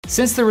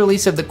Since the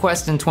release of the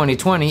Quest in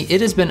 2020, it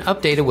has been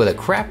updated with a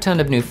crap ton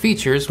of new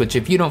features, which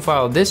if you don't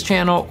follow this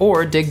channel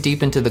or dig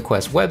deep into the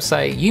Quest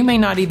website, you may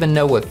not even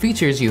know what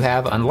features you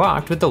have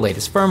unlocked with the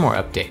latest firmware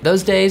update.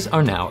 Those days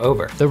are now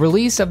over. The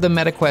release of the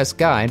MetaQuest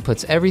Guide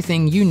puts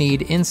everything you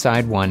need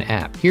inside one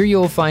app. Here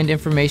you'll find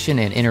information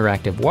and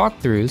interactive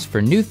walkthroughs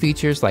for new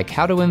features like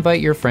how to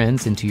invite your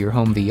friends into your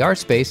home VR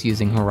space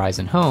using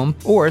Horizon Home,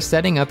 or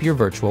setting up your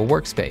virtual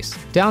workspace.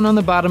 Down on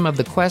the bottom of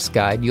the Quest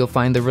Guide, you'll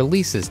find the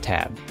Releases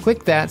tab.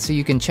 Click that so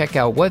you can check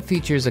out what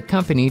features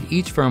accompanied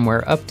each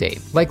firmware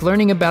update, like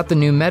learning about the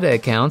new Meta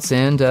accounts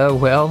and,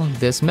 well,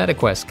 this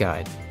MetaQuest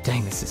Guide.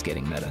 Dang, this is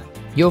getting meta.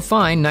 You'll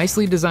find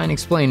nicely designed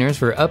explainers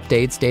for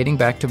updates dating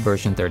back to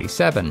version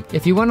 37.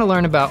 If you want to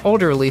learn about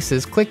older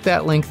releases, click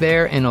that link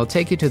there and it'll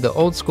take you to the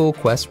old school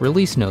Quest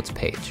release notes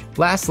page.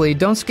 Lastly,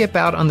 don't skip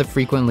out on the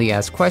frequently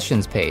asked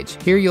questions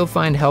page. Here you'll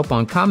find help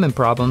on common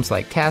problems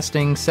like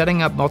casting,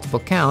 setting up multiple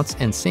accounts,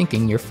 and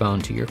syncing your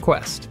phone to your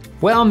Quest.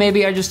 Well,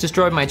 maybe I just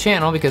destroyed my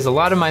channel because a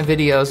lot of my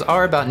videos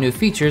are about new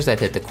features that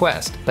hit the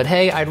Quest. But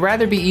hey, I'd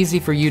rather be easy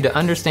for you to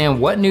understand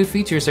what new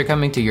features are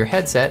coming to your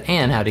headset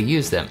and how to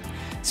use them.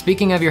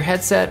 Speaking of your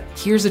headset,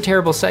 here's a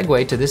terrible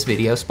segue to this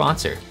video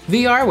sponsor,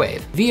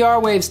 VRWave.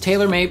 VRWave's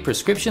tailor-made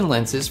prescription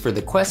lenses for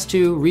the Quest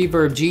 2,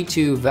 Reverb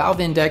G2,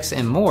 Valve Index,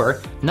 and more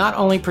not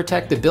only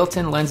protect the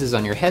built-in lenses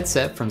on your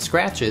headset from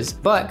scratches,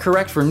 but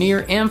correct for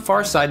near and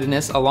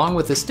farsightedness along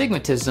with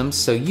astigmatism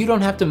so you don't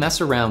have to mess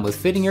around with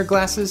fitting your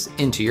glasses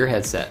into your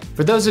headset.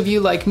 For those of you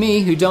like me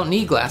who don't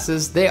need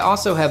glasses, they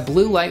also have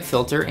blue light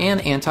filter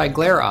and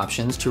anti-glare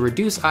options to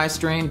reduce eye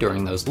strain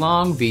during those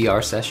long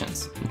VR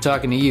sessions. I'm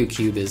talking to you,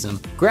 Cubism.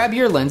 Grab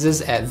your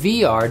lenses at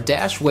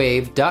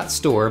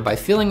vr-wave.store by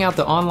filling out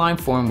the online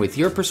form with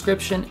your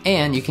prescription,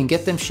 and you can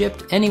get them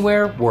shipped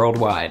anywhere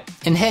worldwide.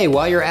 And hey,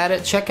 while you're at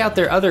it, check out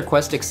their other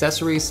Quest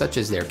accessories such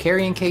as their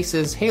carrying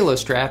cases, halo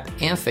strap,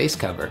 and face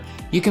cover.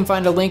 You can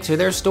find a link to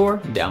their store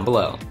down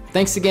below.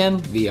 Thanks again,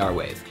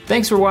 VRWave.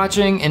 Thanks for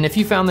watching, and if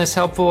you found this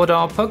helpful at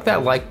all, poke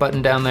that like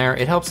button down there.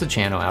 It helps the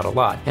channel out a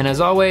lot. And as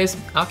always,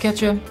 I'll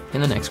catch you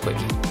in the next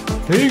quickie.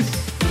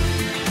 Peace!